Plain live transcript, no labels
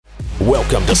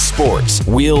Welcome to Sports,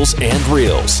 Wheels, and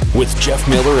Reels with Jeff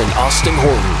Miller and Austin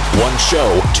Horton. One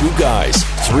show, two guys,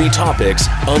 three topics,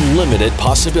 unlimited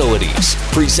possibilities.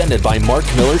 Presented by Mark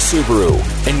Miller Subaru.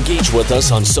 Engage with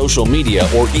us on social media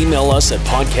or email us at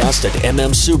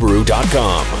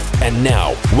podcast@mmsubaru.com. And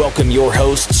now, welcome your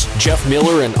hosts, Jeff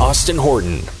Miller and Austin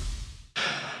Horton.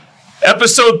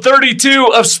 Episode 32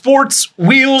 of Sports,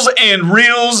 Wheels, and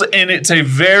Reels, and it's a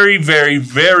very, very,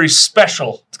 very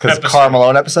special because it's Karl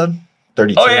Malone episode?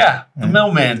 32. Oh, yeah. The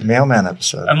mailman. The mailman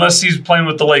episode. Unless he's playing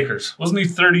with the Lakers. Wasn't he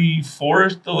 34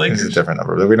 at the Lakers? It's a different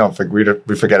number. We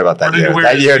forget about that year.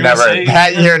 That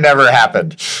year never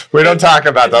happened. We don't talk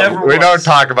about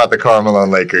the Karl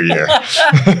Malone Laker year.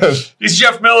 He's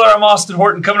Jeff Miller. I'm Austin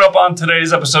Horton. Coming up on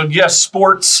today's episode, yes,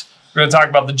 sports. We're going to talk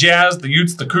about the Jazz, the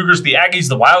Utes, the Cougars, the Aggies,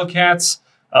 the Wildcats.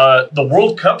 The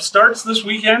World Cup starts this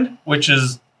weekend, which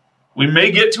is we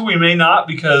may get to, we may not,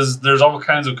 because there's all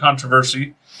kinds of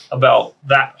controversy about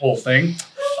that whole thing.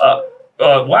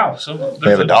 Wow. So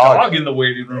there's a dog in the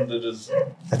waiting room that is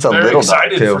very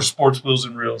excited for Sports, Wheels,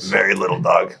 and Reels. Very little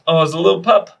dog. Oh, it's a little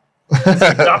pup. It's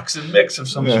a dachshund mix of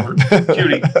some sort.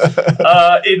 Cutie.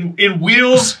 In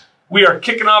Wheels, we are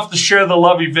kicking off the Share the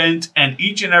Love event, and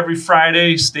each and every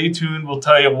Friday, stay tuned, we'll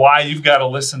tell you why you've got to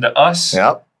listen to us.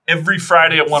 Yep. Every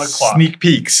Friday at 1 o'clock. Sneak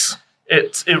peeks.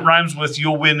 It rhymes with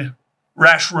you'll win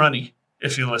Rash Runny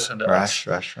if you listen to us.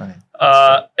 Rash Runny.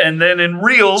 And then in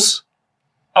Reels,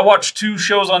 I watched 2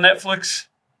 shows on Netflix,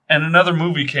 and another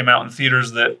movie came out in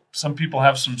theaters that some people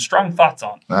have some strong thoughts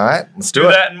on. All right, let's do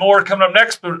it. That and more coming up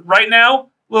next, but right now,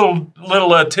 little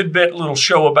tidbit, little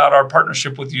show about our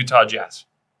partnership with Utah Jazz.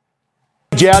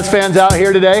 Jazz fans out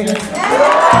here today?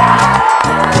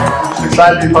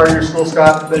 Excited to be part of your school,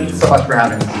 Scott. Thank you so much for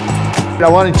having us. I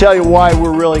want to tell you why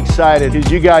we're really excited,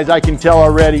 because you guys, I can tell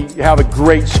already, have a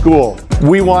great school.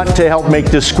 We want to help make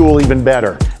this school even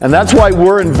better. And that's why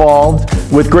we're involved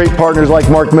with great partners like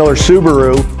Mark Miller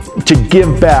Subaru to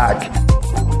give back.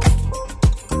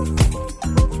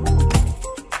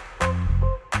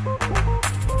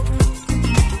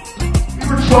 We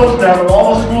were chosen out of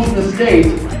all the schools in the state.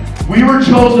 We were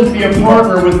chosen to be a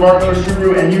partner with Mark Miller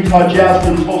Subaru and Utah Jazz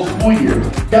for this whole school year.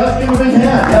 Yeah, let's give them a big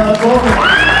hand. Yeah, let's go.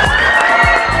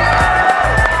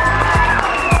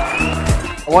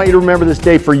 I want you to remember this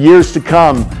day for years to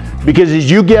come, because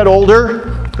as you get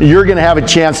older, you're going to have a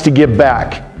chance to give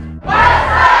back.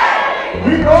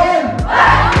 We going?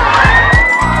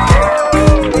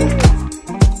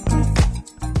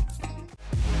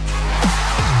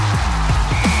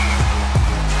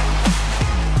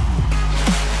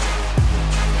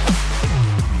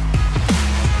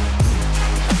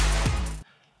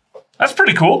 That's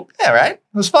pretty cool. Yeah, right? It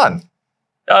was fun.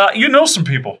 You know some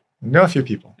people. I know a few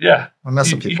people. Yeah. I met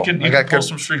some people. You can pull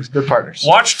some strings. Good partners.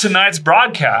 Watch tonight's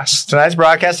broadcast. Tonight's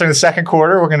broadcast during the second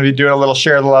quarter, we're going to be doing a little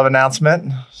Share the Love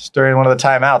announcement during one of the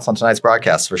timeouts on tonight's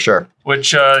broadcast for sure.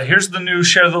 Which, here's the new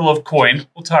Share the Love coin.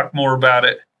 We'll talk more about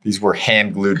it. These were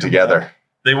hand glued together.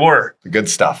 They were. The good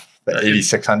stuff. The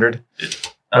 8600.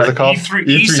 What's it called?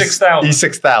 E6000.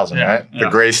 E6000, yeah, right? Yeah. The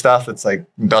gray stuff that's like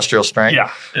industrial strength.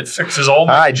 Yeah. It fixes all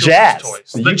my right, Jazz.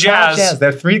 toys. The Jazz.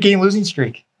 Their 3-game losing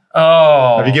streak.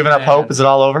 Oh. Have you given up hope? Is it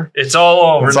all over? It's all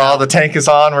over. The tank is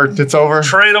on. It's over.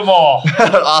 Trade them all.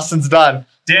 Austin's done.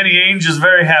 Danny Ainge is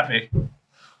very happy.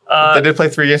 They did play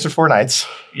 3 games for 4 nights.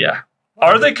 Yeah.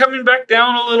 Are they coming back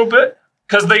down a little bit?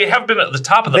 Because they have been at the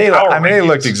top of the power rankings. They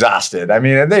looked exhausted. I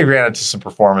mean, and they ran into some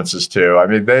performances too. I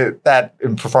mean, that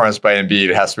performance by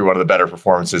Embiid has to be one of the better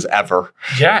performances ever.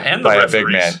 Yeah, and the by referees. A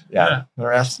big man. Yeah. The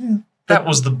rest, That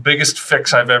was the biggest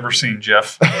fix I've ever seen,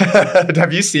 Jeff.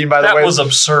 Have you seen, by the way? That was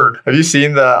absurd. Have you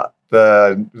seen the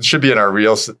it should be in our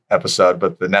Reels episode,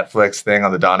 but the Netflix thing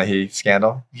on the Donaghy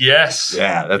scandal? Yes.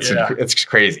 Yeah, it's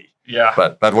crazy. Yeah.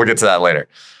 But we'll get to that later.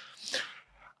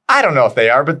 I don't know if they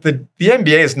are, but the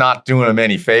NBA is not doing them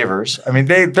any favors. I mean,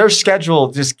 their schedule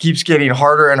just keeps getting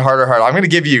harder and harder and harder. I'm going to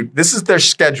give you, this is their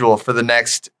schedule for the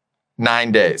next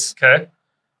 9 days. Okay.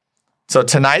 So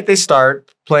tonight they start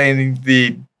playing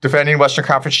the defending Western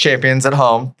Conference champions at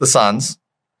home, the Suns.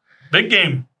 Big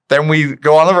game. Then we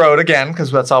go on the road again,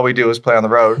 because that's all we do is play on the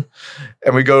road.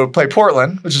 And we go play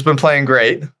Portland, which has been playing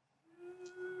great.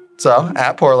 So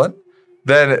at Portland.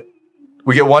 Then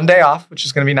we get 1 day off, which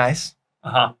is going to be nice.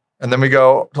 Uh-huh. And then we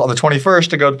go on the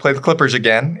 21st to go play the Clippers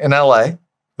again in LA.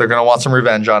 They're going to want some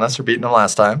revenge on us for beating them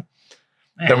last time.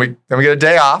 Man. Then we get a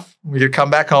day off. We get to come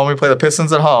back home. We play the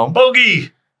Pistons at home.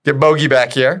 Bogey. Get Bogey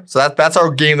back here. So that's our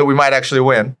game that we might actually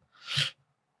win.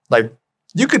 Like,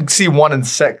 you could see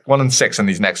 1-6 in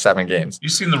these next 7 games. You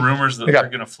seen the rumors that they're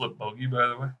going to flip Bogey, by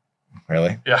the way?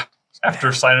 Really? Yeah.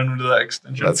 after signing into that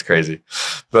extension. That's crazy.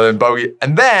 But Bogey,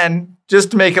 and then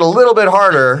just to make it a little bit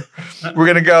harder, we're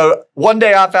going to go one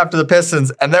day off after the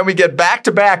Pistons, and then we get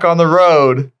back-to-back on the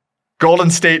road, Golden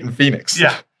State and Phoenix.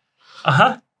 Yeah.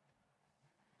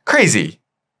 Crazy.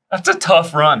 That's a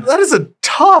tough run. That is a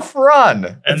tough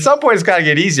run. At some point, it's got to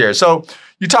get easier. So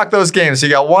you talk those games. So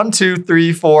you got 1, 2,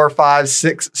 3, 4, 5,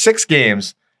 6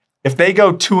 games. If they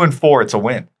go 2-4, it's a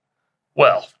win.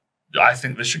 Well, I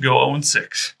think they should go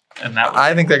 0-6. And that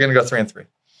I think they're going to go 3-3.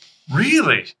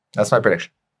 Really? That's my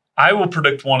prediction. I will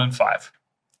predict 1-5.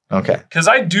 Okay. Because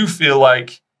I do feel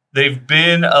like they've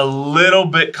been a little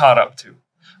bit caught up to.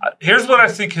 Here's what I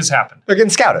think has happened. They're getting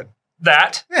scouted.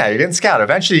 That. Yeah, you're getting scouted.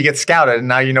 Eventually you get scouted, and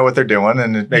now you know what they're doing,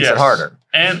 and it makes it harder.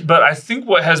 But I think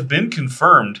what has been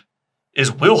confirmed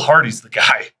is Will Hardy's the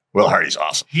guy. Will Hardy's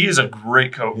awesome. He is a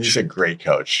great coach. He's a great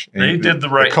coach. They did the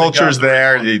right. The culture's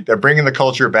there. They're bringing the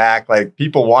culture back. Like,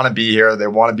 people want to be here. They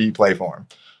want to play for him.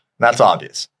 That's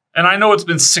obvious. And I know it's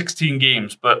been 16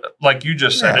 games, but like you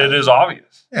just said, it is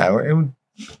obvious. Yeah. When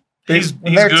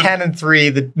they're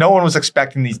 10-3. No one was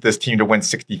expecting this team to win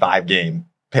 65-game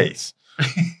pace.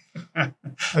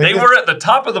 They were at the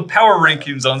top of the power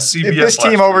rankings on CBS. If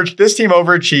this team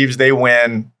overachieves, they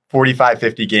win 45,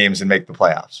 50 games and make the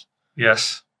playoffs.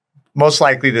 Yes. Most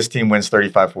likely this team wins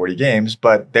 35, 40 games,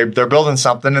 but they're building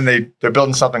something, and they're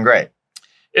building something great.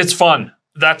 It's fun.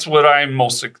 That's what I'm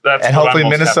most. And hopefully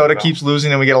Minnesota keeps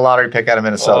losing, and we get a lottery pick out of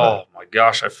Minnesota. Oh my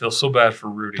gosh, I feel so bad for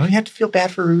Rudy. Don't you have to feel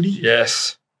bad for Rudy?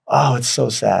 Yes. Oh, it's so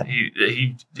sad.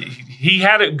 He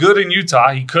had it good in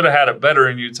Utah. He could have had it better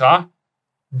in Utah,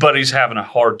 but he's having a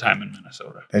hard time in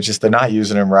Minnesota. They're not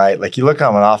using him right. Like, you look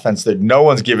on offense, that no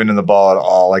one's giving him the ball at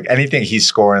all. Like, anything he's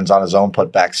scoring is on his own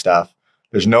putback stuff.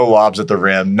 There's no lobs at the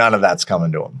rim. None of that's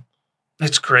coming to him.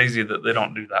 It's crazy that they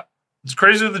don't do that. It's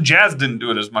crazy that the Jazz didn't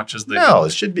do it as much as they did. No,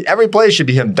 it should be every play should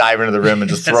be him diving to the rim and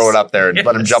just throw it up there and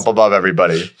let him jump above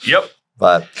everybody. Yep.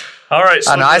 But all right.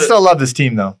 So I still love this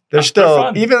team though. They're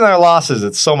still, even in their losses,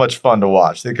 it's so much fun to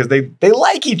watch because they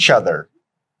like each other.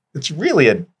 It's really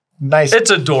a nice.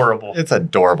 It's adorable. It's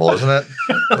adorable, isn't it?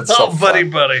 It's so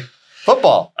buddy.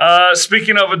 Football.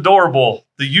 Speaking of adorable,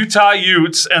 the Utah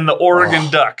Utes and the Oregon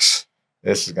Ducks.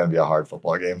 This is going to be a hard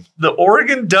football game. The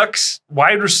Oregon Ducks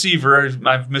wide receiver,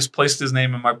 I've misplaced his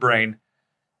name in my brain.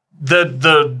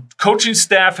 The coaching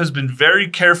staff has been very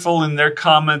careful in their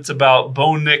comments about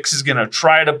Bo Nix is going to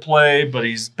try to play, but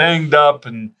he's banged up.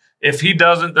 And if he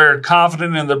doesn't, they're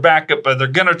confident in their backup, but they're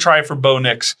going to try for Bo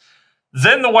Nix.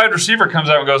 Then the wide receiver comes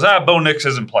out and goes, Bo Nix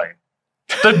isn't playing.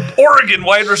 The Oregon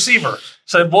wide receiver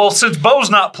said, well, since Bo's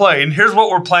not playing, here's what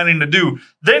we're planning to do.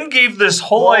 Then gave this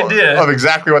whole idea of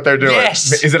exactly what they're doing.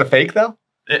 Yes. Is it a fake, though?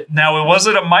 Now, was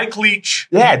it a Mike Leach?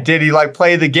 Yeah. Did he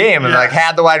play the game and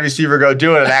had the wide receiver go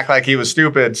do it and act like he was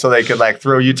stupid so they could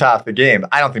throw Utah off the game?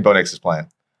 I don't think Bo Nix is playing.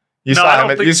 You saw him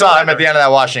at the end of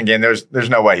that Washington game. There's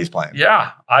no way he's playing.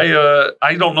 Yeah.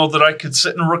 I don't know that I could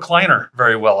sit in a recliner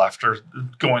very well after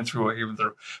going through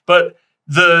it. But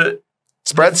the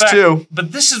spreads too.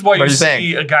 But this is why you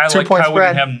see a guy like Kyle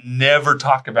Whittingham never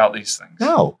talk about these things.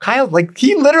 No, Kyle,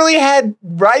 he literally had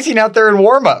Rising out there in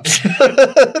warmups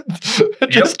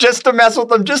just to mess with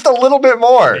them just a little bit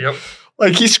more. Yep.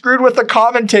 He screwed with the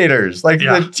commentators. The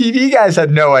TV guys had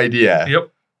no idea.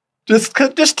 Yep. Just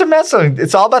to mess with them.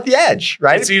 It's all about the edge,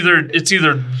 right? It's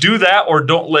either do that or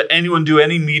don't let anyone do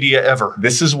any media ever.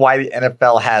 This is why the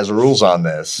NFL has rules on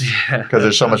this because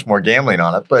there's so much more gambling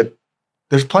on it, but.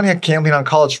 There's plenty of gambling on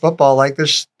college football.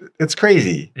 It's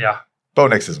crazy. Yeah. Bo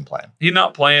Nix isn't playing. He's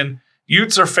not playing.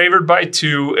 Utes are favored by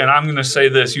 2, and I'm going to say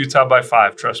this: Utah by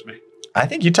 5. Trust me. I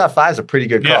think Utah 5 is a pretty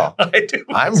good call. Yeah,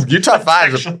 I do. Utah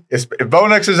 5 if Bo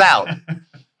Nix is out,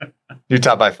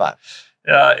 Utah by 5.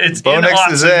 It's Bo Nix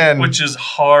is in, which is a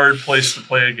hard place to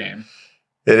play a game.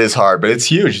 It is hard, but it's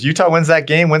huge. Utah wins that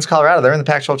game, wins Colorado. They're in the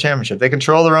Pac-12 championship. They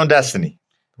control their own destiny.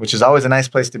 Which is always a nice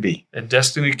place to be. And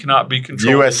destiny cannot be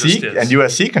controlled.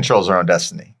 USC controls their own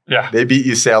destiny. Yeah. They beat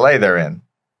UCLA, they're in.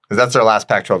 Because that's their last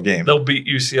Pac-12 game. They'll beat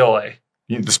UCLA.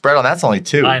 The spread on that's only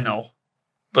 2. I know.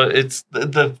 But it's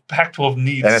the Pac-12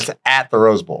 needs. And it's at the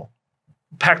Rose Bowl.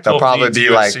 Pac-12 There'll probably needs be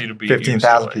USC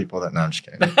 15,000 people that. No, I'm just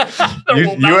kidding.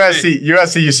 USC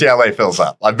UCLA fills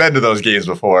up. I've been to those games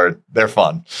before. They're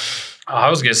fun. Oh, I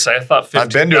was going to say, I thought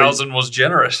 15,000 was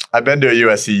generous. I've been to a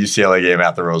USC UCLA game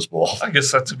at the Rose Bowl. I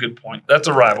guess that's a good point. That's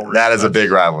a rivalry. That is a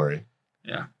big rivalry.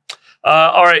 Yeah.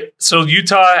 All right. So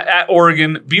Utah at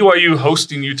Oregon, BYU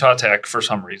hosting Utah Tech for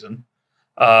some reason.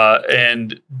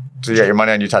 And so you got your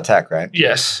money on Utah Tech, right?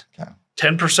 Yes. Okay.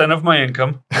 10% of my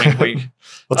income. Wink, wink.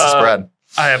 What's the spread?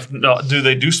 I have no. Do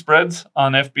they do spreads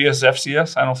on FBS,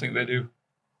 FCS? I don't think they do.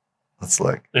 Let's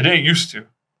look. They didn't used to.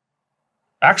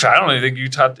 Actually, I don't even think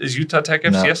Utah Tech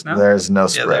FCS now. There's no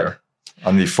spread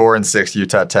on the 4-6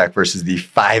 Utah Tech versus the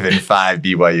 5-5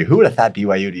 BYU. Who would have thought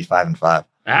BYU would be 5-5?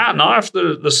 Not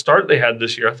after the start they had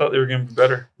this year. I thought they were going to be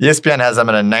better. ESPN has them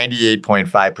at a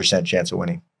 98.5% chance of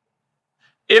winning.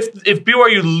 If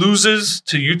BYU loses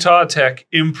to Utah Tech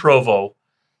in Provo,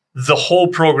 the whole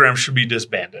program should be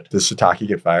disbanded. Does Sataki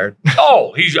get fired?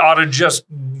 Oh, he ought to just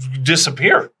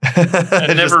disappear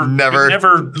and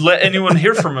never let anyone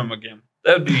hear from him again.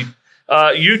 That'd be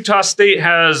Utah State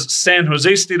has San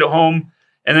Jose State at home,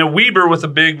 and then Weber with a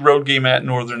big road game at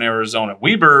Northern Arizona.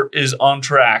 Weber is on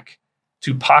track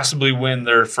to possibly win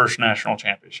their first national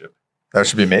championship. That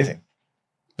should be amazing.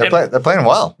 They're playing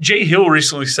well. Jay Hill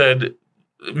recently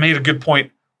made a good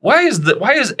point. Why is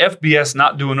FBS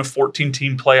not doing a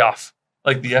 14-team playoff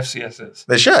like the FCS is?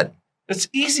 They should. It's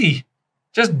easy.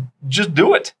 Just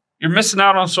do it. You're missing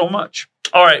out on so much.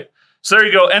 All right. So there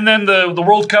you go. And then the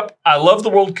World Cup. I love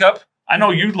the World Cup. I know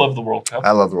you love the World Cup.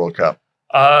 I love the World Cup.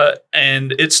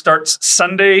 And it starts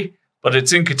Sunday, but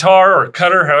it's in Qatar or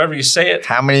Qatar, however you say it.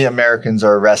 How many Americans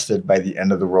are arrested by the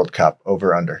end of the World Cup?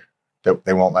 Over, under.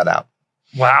 They won't let out.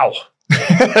 Wow.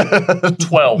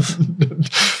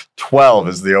 12. 12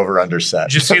 is the over-under set.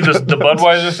 Did you see the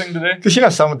Budweiser thing today? Because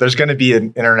there's going to be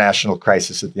an international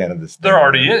crisis at the end of this. There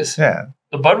already is. Yeah.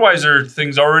 The Budweiser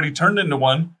thing's already turned into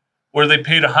one where they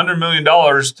paid $100 million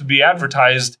to be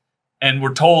advertised and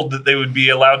were told that they would be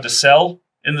allowed to sell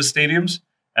in the stadiums.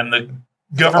 And the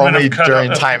government only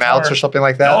during timeouts or something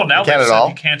like that? No, now they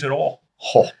you can't at all.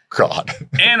 Oh, God.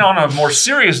 And on a more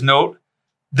serious note,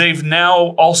 they've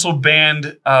now also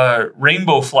banned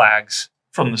rainbow flags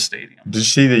from the stadium. Did you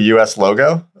see the U.S.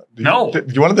 logo? No.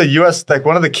 One of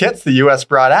the kits the U.S.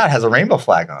 brought out has a rainbow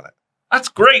flag on it. That's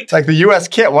great. It's like the U.S.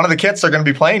 kit. One of the kits they're going to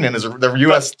be playing in is the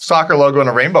U.S. soccer logo and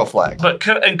a rainbow flag. But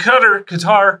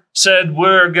Qatar said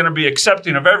we're going to be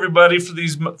accepting of everybody for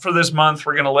this month.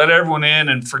 We're going to let everyone in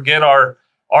and forget our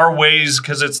ways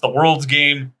because it's the world's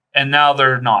game. And now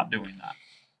they're not doing that.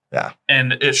 Yeah.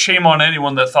 And it's shame on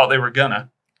anyone that thought they were gonna,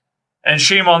 and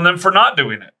shame on them for not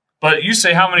doing it. But you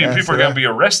say how many people are going to be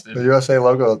arrested? The USA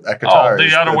logo at Qatar. Oh,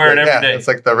 they ought to wear it every day. It's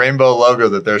like the rainbow logo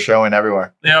that they're showing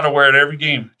everywhere. They ought to wear it every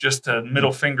game. Just a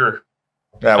middle finger.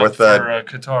 Yeah, with for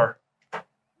Qatar.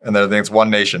 And they think it's one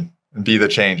nation and be the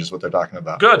change is what they're talking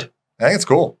about. Good. I think it's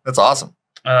cool. That's awesome.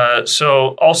 So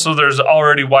also there's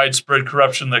already widespread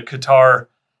corruption that Qatar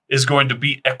is going to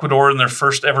beat Ecuador in their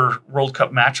first ever World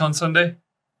Cup match on Sunday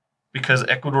because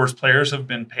Ecuador's players have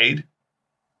been paid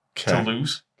to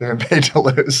lose. They've been paid to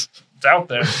lose. It's out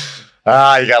there.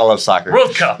 You gotta love soccer.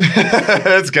 World Cup.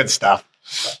 It's good stuff.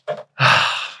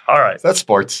 All right. That's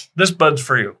sports. This bud's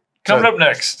for you. Coming up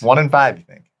next. 1 and 5, you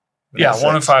think?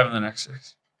 1 and 5 in the next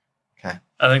 6. Okay.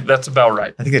 I think that's about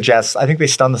right. I think the Jazz. I think they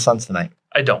stun the Suns tonight.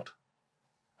 I don't.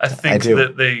 I think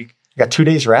that they you got 2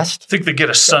 days rest. I think they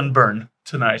get a sunburn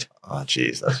tonight. Oh,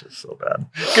 jeez, that's just so bad.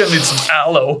 Gonna need some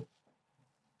aloe.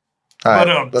 All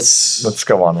right, let's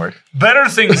go onward. Better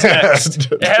things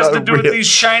next. It has to do with these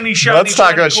shiny. Let's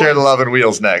talk about Share the Love and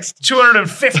Wheels next.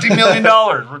 $250 million.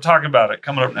 We're talking about it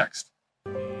coming up next.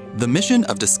 The mission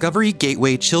of Discovery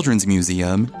Gateway Children's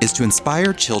Museum is to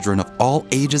inspire children of all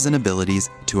ages and abilities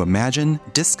to imagine,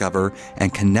 discover,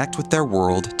 and connect with their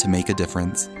world to make a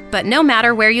difference. But no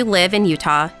matter where you live in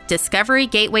Utah, Discovery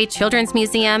Gateway Children's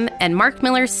Museum and Mark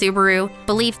Miller Subaru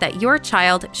believe that your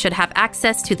child should have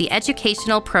access to the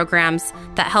educational programs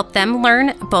that help them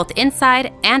learn both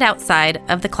inside and outside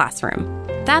of the classroom.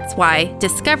 That's why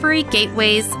Discovery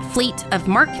Gateway's fleet of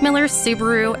Mark Miller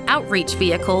Subaru outreach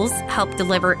vehicles help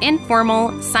deliver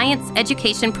informal science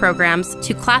education programs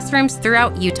to classrooms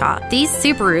throughout Utah. These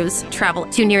Subarus travel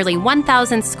to nearly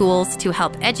 1,000 schools to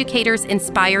help educators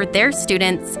inspire their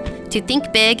students to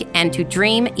think big and to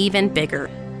dream even bigger.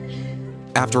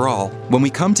 After all, when we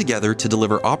come together to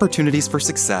deliver opportunities for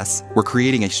success, we're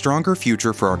creating a stronger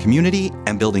future for our community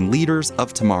and building leaders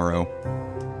of tomorrow.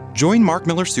 Join Mark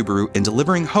Miller Subaru in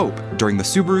delivering hope during the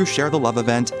Subaru Share the Love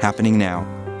event happening now.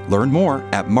 Learn more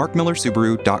at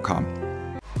markmillersubaru.com.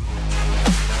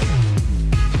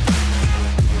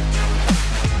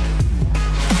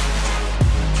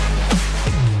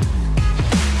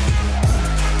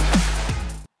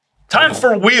 Time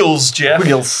for wheels, Jeff.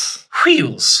 Wheels.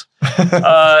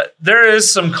 There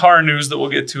is some car news that we'll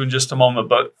get to in just a moment,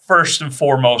 but first and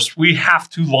foremost, we have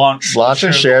to launch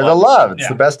and Share the Love. It's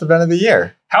the best event of the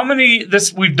year. How many?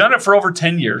 We've done it for over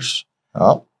 10 years.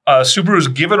 Oh. Subaru's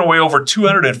given away over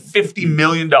 $250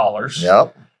 million.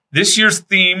 Yep. This year's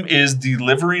theme is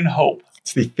Delivering Hope.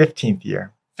 It's the 15th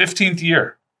year. 15th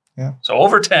year. Yeah. So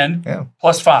over 10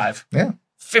 plus 5. Yeah.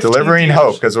 Delivering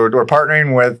hope, because we're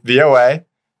partnering with VOA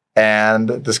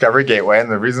and Discovery Gateway.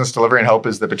 And the reason it's Delivering Hope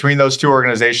is that between those two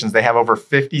organizations, they have over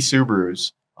 50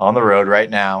 Subarus on the road right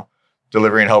now,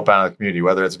 delivering hope out of the community,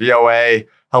 whether it's VOA,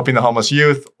 helping the homeless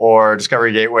youth, or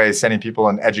Discovery Gateway, sending people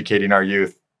and educating our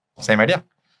youth. Same idea.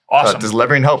 Awesome. So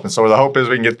delivering hope. And so the hope is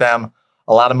we can get them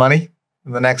a lot of money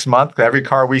in the next month. Every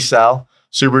car we sell,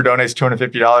 Subaru donates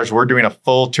 $250. We're doing a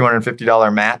full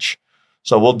 $250 match.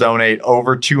 So we'll donate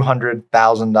over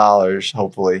 $200,000,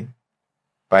 hopefully,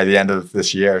 by the end of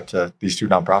this year to these two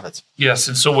nonprofits. Yes.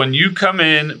 And so when you come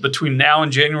in between now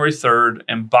and January 3rd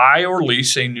and buy or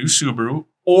lease a new Subaru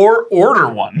or order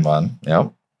one,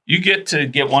 Yep. you get to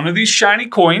get one of these shiny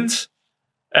coins,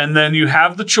 and then you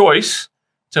have the choice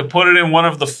to put it in one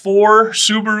of the 4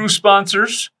 Subaru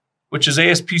sponsors, which is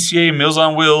ASPCA, Meals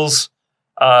on Wheels,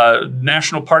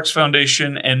 National Parks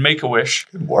Foundation, and Make-A-Wish.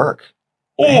 Good work.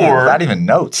 Or Man, not even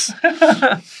notes.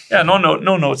 Yeah, no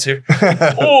notes here.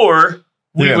 Or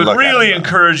we would really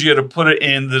encourage you to put it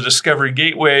in the Discovery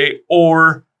Gateway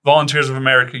or Volunteers of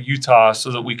America, Utah,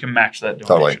 so that we can match that donation.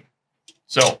 Totally.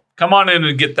 So come on in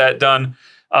and get that done.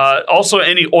 Also,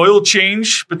 any oil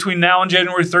change between now and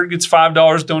January 3rd gets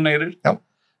 $5 donated. Yep.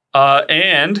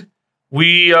 And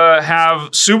we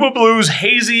have Suba Blue's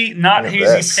Hazy, not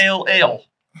Hazy Pale Ale,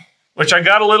 which I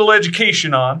got a little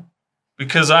education on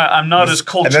because I'm not as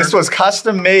cultured. And this was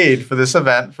custom made for this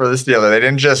event, for this dealer. They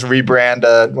didn't just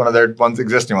rebrand one of their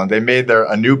existing ones. They made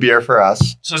a new beer for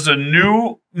us. So it's a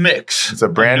new mix. It's a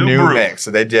brand new mix.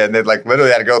 So they did. And they literally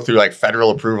had to go through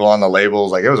federal approval on the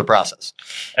labels. It was a process.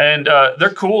 And they're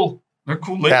cool. They're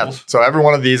cool labels. Yeah. So every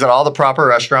one of these at all the proper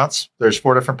restaurants, there's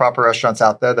 4 different proper restaurants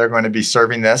out there. They're going to be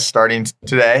serving this starting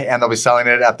today, and they'll be selling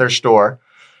it at their store.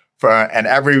 And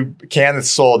every can that's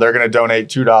sold, they're going to donate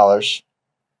 $2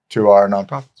 to our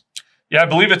nonprofits. Yeah, I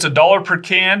believe it's $1 per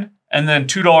can, and then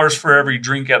 $2 for every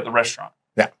drink at the restaurant.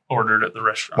 Yeah. Ordered at the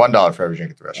restaurant. $1 for every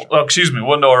drink at the restaurant. Oh, excuse me,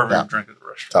 $1 for every drink at the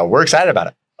restaurant. So we're excited about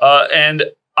it. And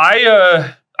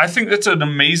I think that's an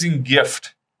amazing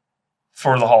gift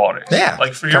for the holidays. Yeah.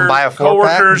 For your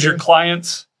coworkers, your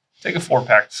clients, take a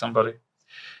 4-pack to somebody.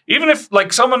 Even if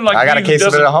someone I got a case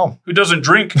of it at home who doesn't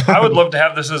drink, I would love to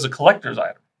have this as a collector's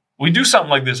item. We do something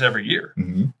like this every year.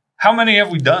 Mm-hmm. How many have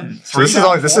we done? 3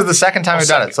 So this is the second time we've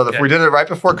done it. So we did it right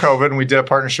before COVID, and we did a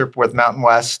partnership with Mountain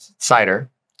West Cider.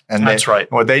 And that's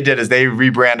right. What they did is they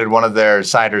rebranded one of their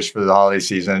ciders for the holiday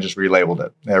season and just relabeled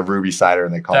it. They have Ruby Cider,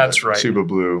 and they called it Suba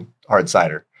Blue Hard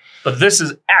Cider. But this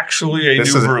is actually a new brew.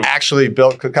 This is actually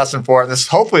built custom for it.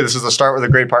 Hopefully this is the start with a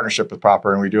great partnership with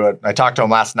Proper, and we do it. I talked to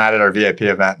them last night at our VIP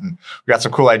event, and we got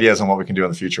some cool ideas on what we can do in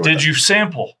the future. Did you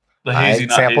sample the Hazy?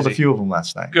 I sampled a few of them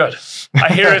last night. Good.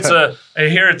 I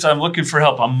hear it's I'm looking for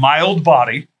help. A mild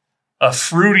body, a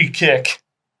fruity kick.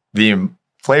 The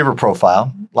flavor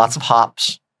profile, lots of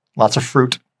hops, lots of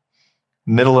fruit,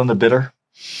 middle in the bitter.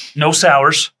 No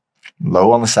sours.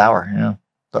 Low on the sour, yeah.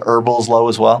 The herbal's low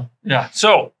as well. Yeah.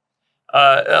 So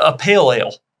a pale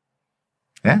ale.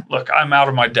 Yeah. Look, I'm out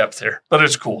of my depth here, but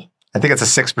it's cool. I think it's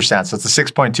a 6%, so it's a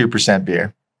 6.2%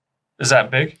 beer. Is that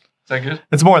big? Is that good?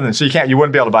 It's more than, so you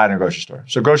wouldn't be able to buy it in a grocery store.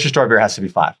 So grocery store beer has to be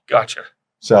 5. Gotcha.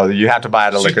 So you have to buy it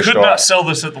at a liquor store. You could not sell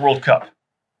this at the World Cup.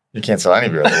 You can't sell any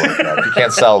beer at the World Cup. You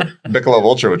can't sell Michelob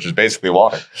Ultra, which is basically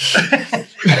water.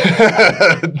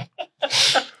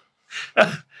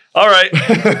 All right.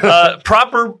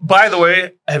 Proper, by the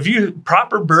way,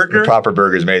 Proper Burger? The Proper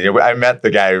Burger is amazing. I met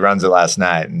the guy who runs it last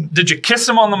night. And did you kiss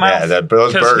him on the mouth? Yeah,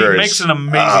 those burgers. He makes an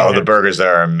amazing. Oh, the burgers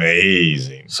there are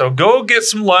amazing. So go get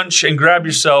some lunch and grab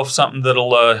yourself something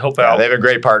that'll help out. They've been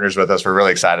great partners with us. We're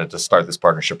really excited to start this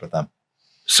partnership with them.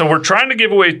 So we're trying to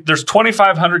give away, there's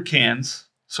 2,500 cans.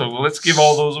 So let's give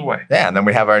all those away. Yeah, and then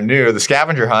we have the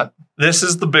scavenger hunt. This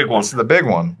is the big one. This is the big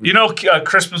one. You know,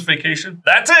 Christmas vacation?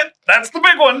 That's it. That's the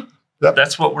big one. Yep.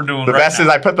 That's what we're doing. The best is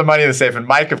I put the money in the safe, and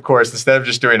Mike, of course, instead of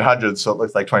just doing hundreds, so it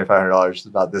looks like $2,500 is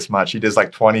about this much. He does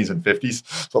 20s and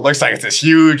 50s, so it looks like it's this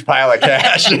huge pile of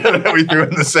cash that we threw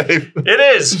in the safe. It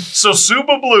is. So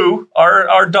Suba Blue,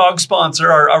 our dog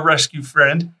sponsor, our rescue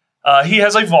friend, he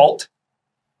has a vault,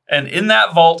 and in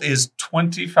that vault is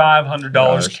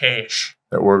 $2,500 cash.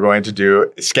 That we're going to do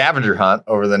a scavenger hunt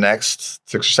over the next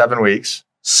 6 or 7 weeks.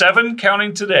 7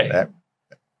 counting today. Yeah.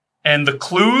 And the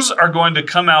clues are going to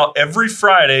come out every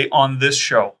Friday on this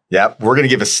show. Yep. We're going to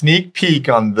give a sneak peek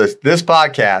on this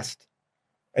podcast,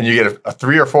 and you get a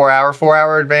 3 or 4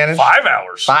 hour advantage. 5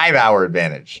 hours. 5 hour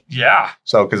advantage. Yeah.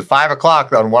 So, because at 5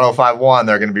 o'clock on 105.1,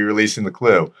 they're going to be releasing the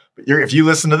clue. But if you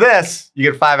listen to this,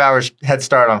 you get 5 hours head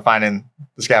start on finding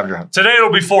the scavenger hunt. Today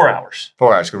it'll be 4 hours.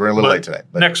 4 hours, because we're a little late today.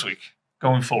 But next week,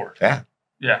 going forward. Yeah.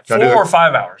 Yeah. 4 or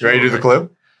 5 hours. You ready to do the clue?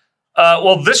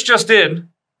 Well, this just in.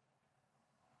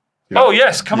 Oh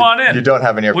yes, come on in. You don't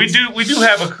have an earpiece. We do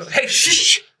have a. Hey,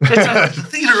 shh! It's a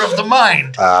theater of the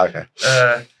mind. Okay.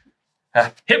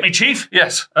 Hit me, Chief.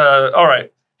 Yes. All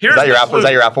right. Here's Is that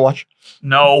your Apple Watch?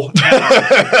 No.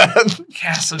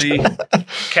 Cassidy.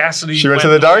 She went to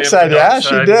the dark side. Yeah,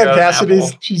 she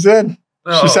did. She's in.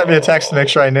 She sent me a text to make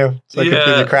sure I knew, so I could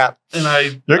give you crap.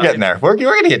 And you're getting there. We're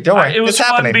gonna get. Don't worry. It's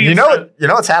happening. You know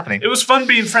what's happening. It was fun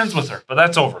being friends with her, but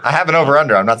that's over. I have an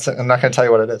over/under. I'm not going to tell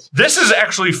you what it is. This is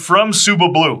actually from Suba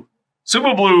Bleu.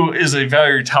 Suba Bleu is a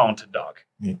very talented dog.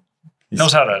 He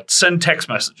knows how to send text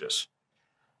messages.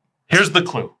 Here's the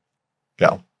clue.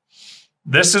 Go.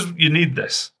 You need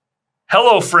this.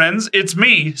 Hello, friends. It's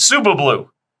me, Suba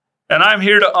Bleu, and I'm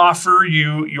here to offer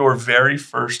you your very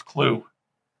first clue.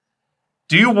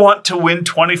 Do you want to win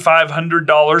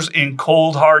 $2,500 in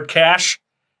cold, hard cash?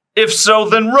 If so,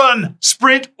 then run,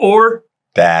 sprint, or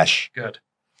dash. Good.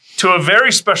 To a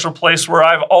very special place where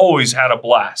I've always had a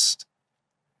blast.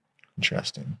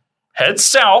 Interesting. Head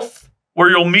south, where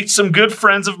you'll meet some good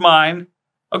friends of mine,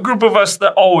 a group of us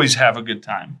that always have a good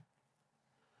time.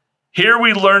 Here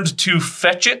we learned to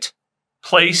fetch it,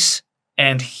 place,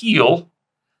 and heal,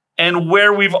 and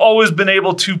where we've always been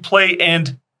able to play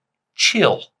and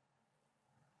chill.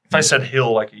 If I said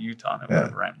hill like a Utah, it would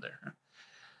have rhymed there.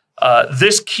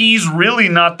 This key's really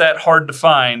not that hard to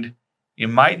find. You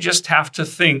might just have to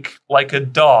think like a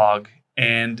dog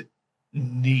and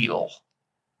kneel.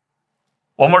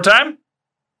 One more time?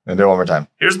 And do it one more time.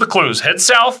 Here's the clues. Head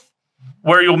south,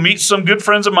 where you'll meet some good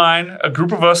friends of mine, a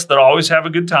group of us that always have a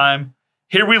good time.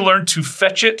 Here we learn to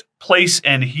fetch it, place,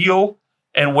 and heal,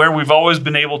 and where we've always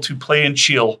been able to play and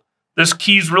chill. This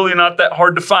key's really not that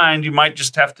hard to find. You might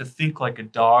just have to think like a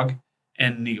dog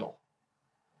and kneel.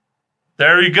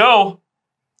 There you go.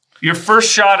 Your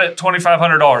first shot at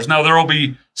 $2,500. Now, there will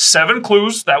be 7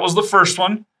 clues. That was the first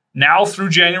one. Now through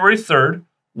January 3rd.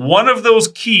 One of those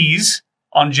keys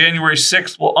on January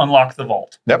 6th will unlock the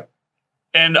vault. Yep.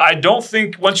 And I don't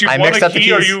think once you've won a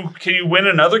key, can you win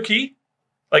another key?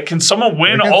 Like, can someone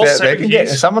win all 7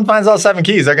 keys? If someone finds all 7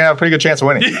 keys, they're going to have a pretty good chance of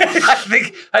winning.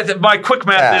 I think my quick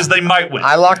math is they might win.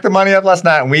 I locked the money up last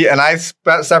night, and I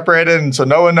separated, and so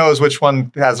no one knows which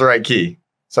one has the right key.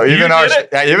 So even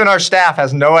our staff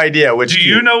has no idea which key. Do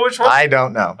you know which one? I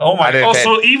don't know. Oh, my God.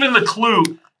 So even the clue,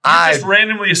 you just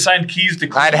randomly assigned keys to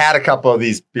clues. I'd had a couple of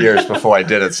these beers before I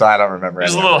did it, so I don't remember.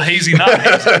 There's a little hazy, not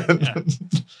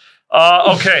hazy.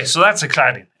 Okay, so that's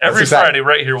exciting. Every Friday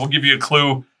right here, we'll give you a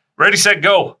clue. Ready, set,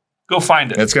 go. Go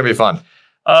find it. It's going to be fun.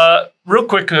 Real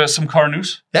quick, some car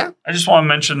news. Yeah. I just want to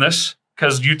mention this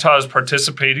because Utah is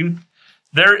participating.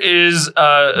 There is...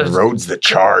 roads that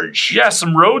charge. Yeah,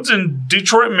 some roads in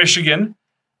Detroit, Michigan.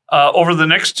 Over the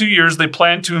next 2 years, they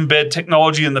plan to embed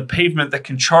technology in the pavement that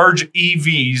can charge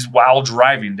EVs while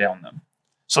driving down them.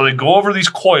 So they go over these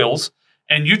coils,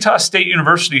 and Utah State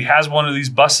University has one of these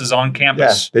buses on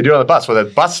campus. Yeah, they do it on the bus. Well, the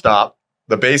bus stop,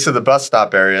 the base of the bus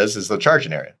stop areas is the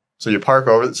charging area. So you park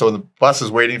over. So when the bus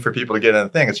is waiting for people to get in the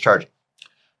thing, it's charging.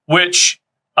 Which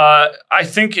I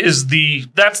think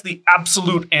that's the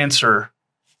absolute answer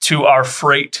to our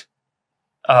freight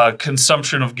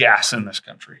consumption of gas in this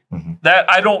country. Mm-hmm. That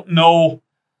I don't know,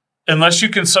 unless you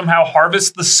can somehow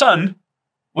harvest the sun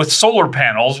with solar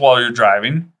panels while you're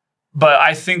driving. But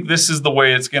I think this is the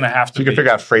way it's going to have to be. You can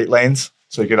figure out freight lanes.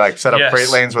 So you could set up freight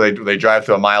lanes where they drive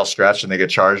through a mile stretch and they get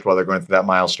charged while they're going through that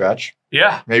mile stretch.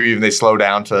 Yeah. Maybe even they slow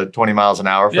down to 20 miles an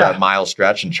hour for that mile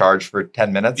stretch and charge for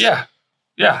 10 minutes. Yeah.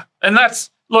 Yeah. And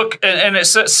that's, look, and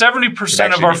it's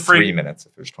 70% of our freight. 3 minutes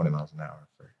if there's 20 miles an hour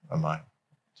for a mile.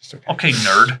 Just okay,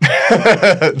 nerd.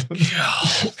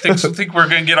 think we're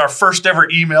going to get our first ever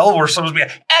email where someone's going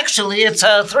to be, actually, it's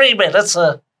 3 minutes.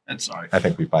 Sorry. I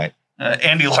think we might.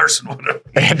 Andy Larson would have.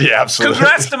 Andy, absolutely.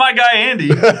 Congrats to my guy, Andy.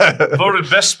 Voted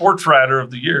best sports writer of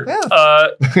the year. Yeah.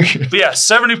 But yeah,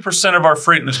 70% of our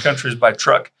freight in this country is by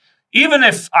truck. Even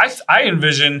if I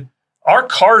envision our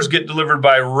cars get delivered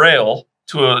by rail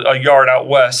to a yard out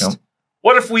west,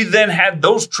 what if we then had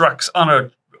those trucks on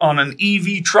an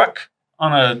EV truck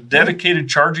on a dedicated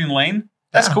charging lane?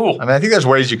 That's cool. I mean, I think there's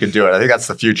ways you could do it. I think that's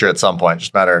the future at some point.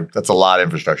 Just that's a lot of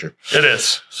infrastructure. It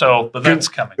is. But that's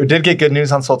coming. We did get good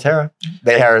news on Solterra.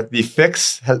 The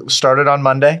fix has started on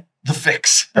Monday. The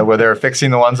fix. Where they're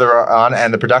fixing the ones that are on,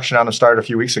 and the production on them started a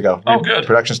few weeks ago. Oh, good.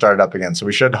 Production started up again. So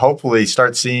we should hopefully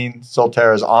start seeing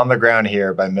Solterras on the ground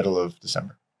here by middle of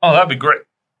December. Oh, that'd be great.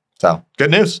 So,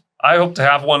 good news. I hope to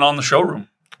have one on the showroom.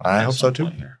 I hope so, too.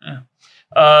 Yeah.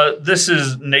 This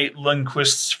is Nate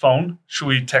Lindquist's phone. Should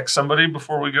we text somebody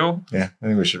before we go? Yeah, I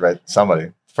think we should write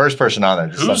somebody. First person on there.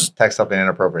 Just text something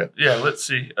inappropriate. Yeah, let's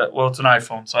see. Well, it's an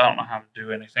iPhone, so I don't know how to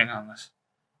do anything on this.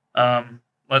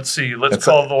 Let's see. Let's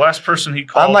call the last person he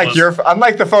called.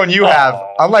 Unlike the phone you have.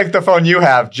 Unlike the phone you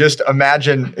have. Just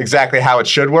imagine exactly how it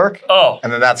should work. Oh,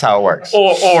 and then that's how it works.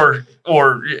 Or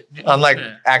unlike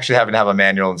actually having to have a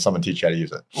manual and someone teach you how to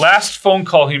use it. Last phone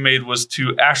call he made was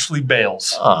to Ashley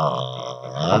Bales.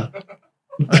 Aww.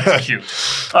 That's cute.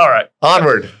 All right.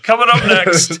 Onward. Coming up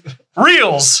next,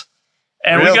 Reels.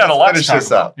 And we got a lot to talk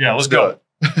about. Yeah, let's go.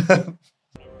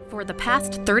 For the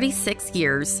past 36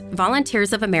 years,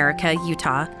 Volunteers of America,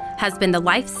 Utah, has been the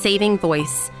life-saving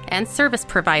voice and service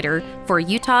provider for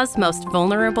Utah's most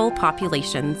vulnerable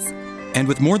populations. And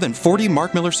with more than 40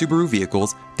 Mark Miller Subaru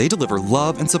vehicles, they deliver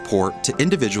love and support to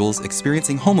individuals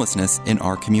experiencing homelessness in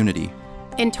our community.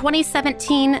 In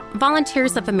 2017,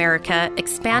 Volunteers of America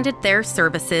expanded their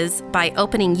services by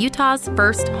opening Utah's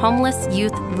first homeless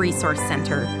youth resource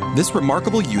center. This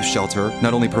remarkable youth shelter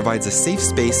not only provides a safe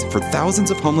space for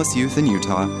thousands of homeless youth in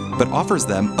Utah, but offers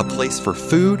them a place for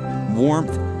food,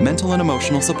 warmth, mental and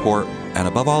emotional support, and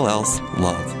above all else,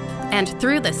 love. And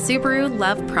through the Subaru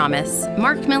Love Promise,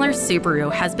 Mark Miller Subaru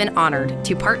has been honored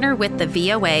to partner with the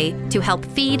VOA to help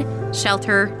feed,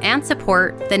 shelter, and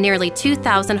support the nearly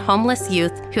 2,000 homeless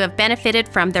youth who have benefited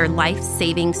from their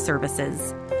life-saving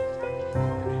services.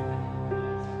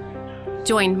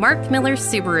 Join Mark Miller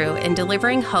Subaru in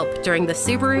delivering hope during the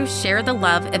Subaru Share the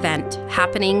Love event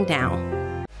happening now.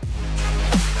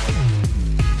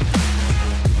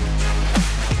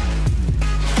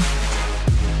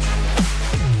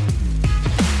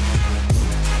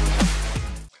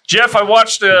 Jeff, I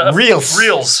watched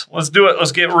Reels. Let's do it.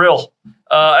 Let's get real.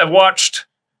 I watched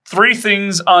 3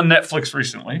 things on Netflix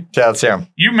recently. Yeah, let's hear them.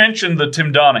 You mentioned the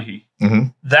Tim Donaghy. Mm-hmm.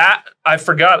 That, I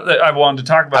forgot that I wanted to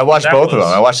talk about. I watched both of them.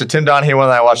 I watched the Tim Donaghy one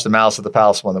and I watched the Malice at the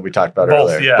Palace one that we talked about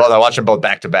earlier. Yeah. Both. I watched them both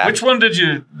back to back. Which one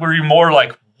were you more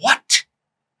like, what?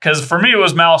 Because for me, it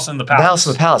was Malice in the Palace. Malice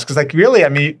in the Palace. Because really, I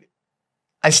mean,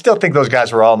 I still think those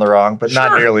guys were all in the wrong, but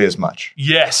not nearly as much.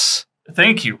 Yes.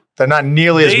 Thank you. They're not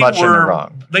nearly as much in the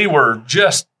wrong. They were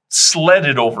just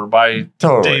sledded over by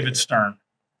David Stern.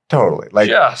 Totally.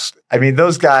 I mean,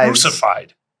 those guys.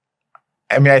 Crucified.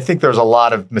 I mean, I think there's a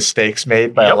lot of mistakes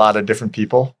made by a lot of different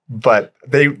people, but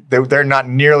they're not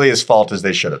nearly as fault as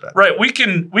they should have been. Right. We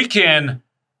can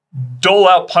dole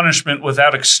out punishment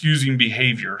without excusing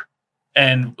behavior.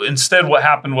 And instead what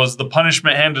happened was the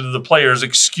punishment handed to the players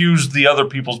excused the other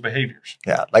people's behaviors.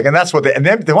 Yeah. And that's what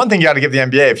the one thing you got to give the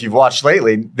NBA, if you've watched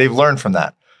lately, they've learned from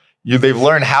that. They've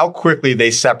learned how quickly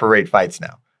they separate fights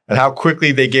now and how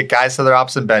quickly they get guys to their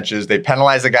opposite benches. They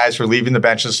penalize the guys for leaving the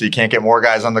benches so you can't get more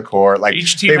guys on the court.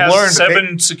 Each team has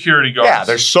 7 security guards. Yeah.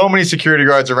 There's so many security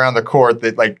guards around the court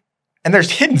that and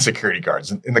there's hidden security guards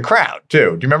in the crowd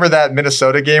too. Do you remember that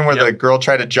Minnesota game where the girl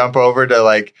tried to jump over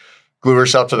to glue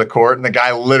herself to the court, and the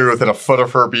guy literally within a foot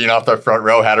of her being off the front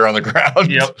row had her on the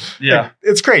ground? Yep. Yeah.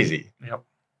 It's crazy. Yep.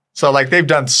 So they've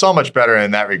done so much better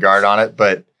in that regard on it,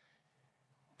 but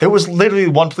there was literally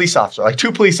 1 police officer,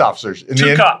 2 police officers in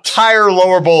the entire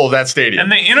lower bowl of that stadium.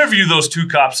 And they interviewed those 2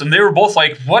 cops, and they were both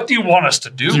like, what do you want us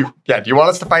to do? Do you want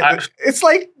us to fight? It's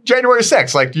like January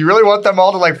 6th. Do you really want them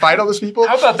all to fight all those people?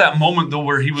 How about that moment, though,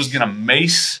 where he was going to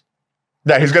mace...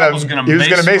 Yeah, he was going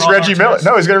to mace Reggie Miller.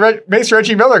 No, he's going to mace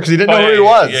Reggie Miller because he didn't know who he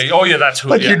was. Yeah. Oh, yeah, that's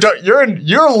who.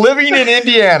 You're living in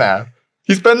Indiana.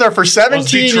 He's been there for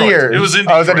 17 years. It was in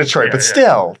Detroit. I was in Detroit, but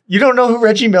still, you don't know who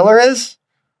Reggie Miller is?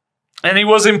 And he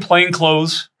was in plain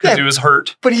clothes because he was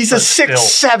hurt. But he's a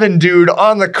 6'7" dude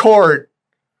on the court.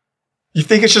 You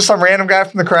think it's just some random guy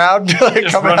from the crowd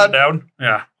just coming out? Down?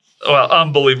 Yeah. Well,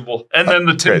 unbelievable. And then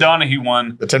the Tim Donaghy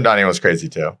one. The Tim Donaghy was crazy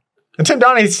too. And Tim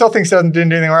Donaghy still thinks he didn't do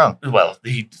anything wrong. Well,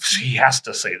 he has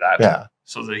to say that. Yeah.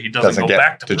 So that he doesn't go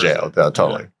back to jail.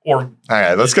 Totally. Yeah. All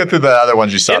right, let's get through the other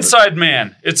ones you saw. Inside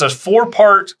Man. It's a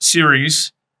 4-part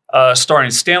series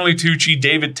starring Stanley Tucci,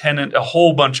 David Tennant, a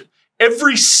whole bunch.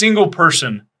 Every single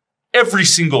person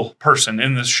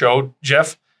in this show,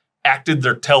 Jeff, acted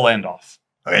their tail end off.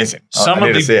 Amazing. Some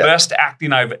of the best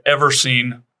acting I've ever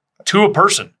seen to a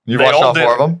person. You watched all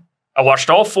 4 of them? I watched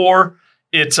all 4.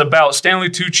 It's about Stanley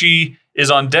Tucci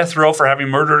is on death row for having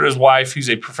murdered his wife. He's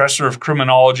a professor of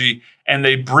criminology, and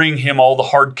they bring him all the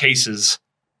hard cases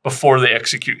before they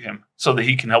execute him so that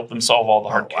he can help them solve all the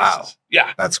hard cases.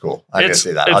 Yeah. That's cool. I can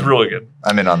see that. It's really good.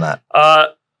 I'm in on that.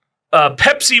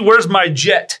 Pepsi, Where's My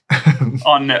Jet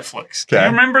on Netflix. Okay. Do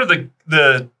you remember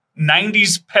the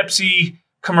 90s Pepsi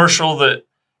commercial that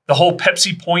the whole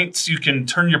Pepsi points, you can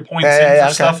turn your points in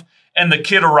for stuff, and the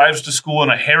kid arrives to school in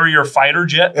a Harrier fighter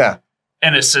jet? Yeah.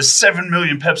 And it says 7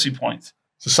 million Pepsi points.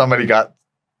 So somebody got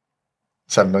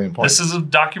 7 million points. This is a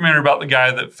documentary about the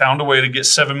guy that found a way to get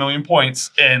 7 million points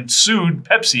and sued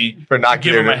Pepsi for not to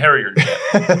give him a Harrier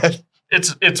jet.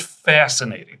 It's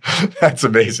fascinating. That's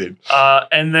amazing.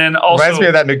 And then also reminds me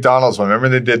of that McDonald's one. Remember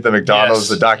they did the McDonald's,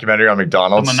 the documentary on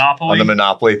McDonald's, on the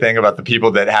Monopoly thing about the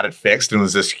people that had it fixed, and it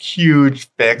was this huge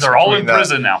fix. They're all in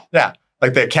prison now. Yeah,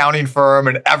 like the accounting firm,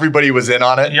 and everybody was in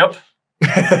on it. Yep,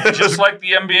 just like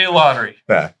the NBA lottery.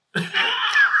 Yeah.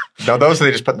 No, those they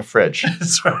just put in the fridge.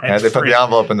 That's right. Yeah, they put the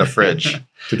envelope in the fridge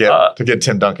to get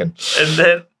Tim Duncan. And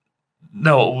then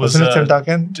no, it was wasn't it Tim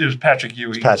Duncan? It was Patrick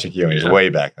Ewing. Patrick Ewing. He's way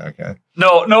back. Okay.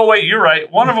 No, wait, you're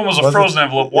right. One of them was a frozen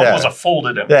envelope. One was a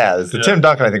folded envelope. Yeah, the Tim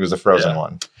Duncan I think was a frozen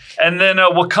one. And then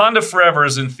Wakanda Forever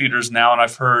is in theaters now, and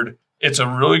I've heard it's a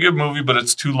really good movie, but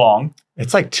it's too long.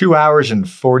 It's like 2 hours and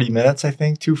 40 minutes, I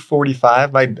think,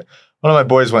 2:45. One of my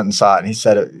boys went and saw it, and he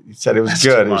said it was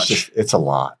good. It's a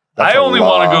lot. I only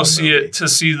want to go see it to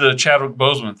see the Chadwick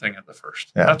Boseman thing at the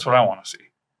first. Yeah. That's what I want to see.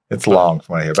 It's long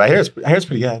from what I hear, but I hear it's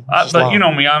pretty good. But long. You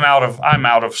know me, I'm out of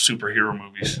superhero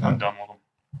movies. I'm done with them.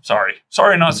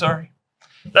 Sorry, not sorry.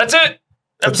 That's it.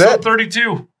 Episode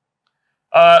 32.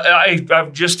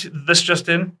 I've just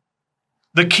in.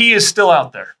 The key is still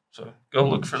out there, so go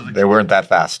look for the key. They weren't that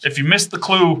fast. If you missed the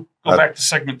clue, go back to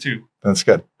segment 2. That's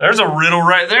good. There's a riddle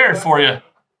right there for you.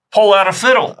 Pull out a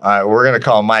fiddle. All right, we're going to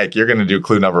call Mike. You're going to do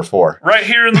clue number 4. Right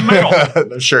here in the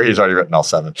middle. I'm sure he's already written all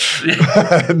 7.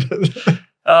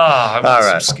 I want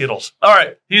some Skittles. All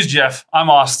right, he's Jeff. I'm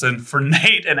Austin. For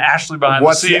Nate and Ashley behind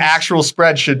the scenes. What's the actual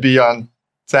spread should be on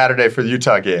Saturday for the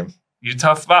Utah game?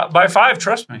 Utah by 5,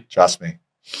 trust me. Trust me.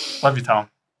 Love you, Tom.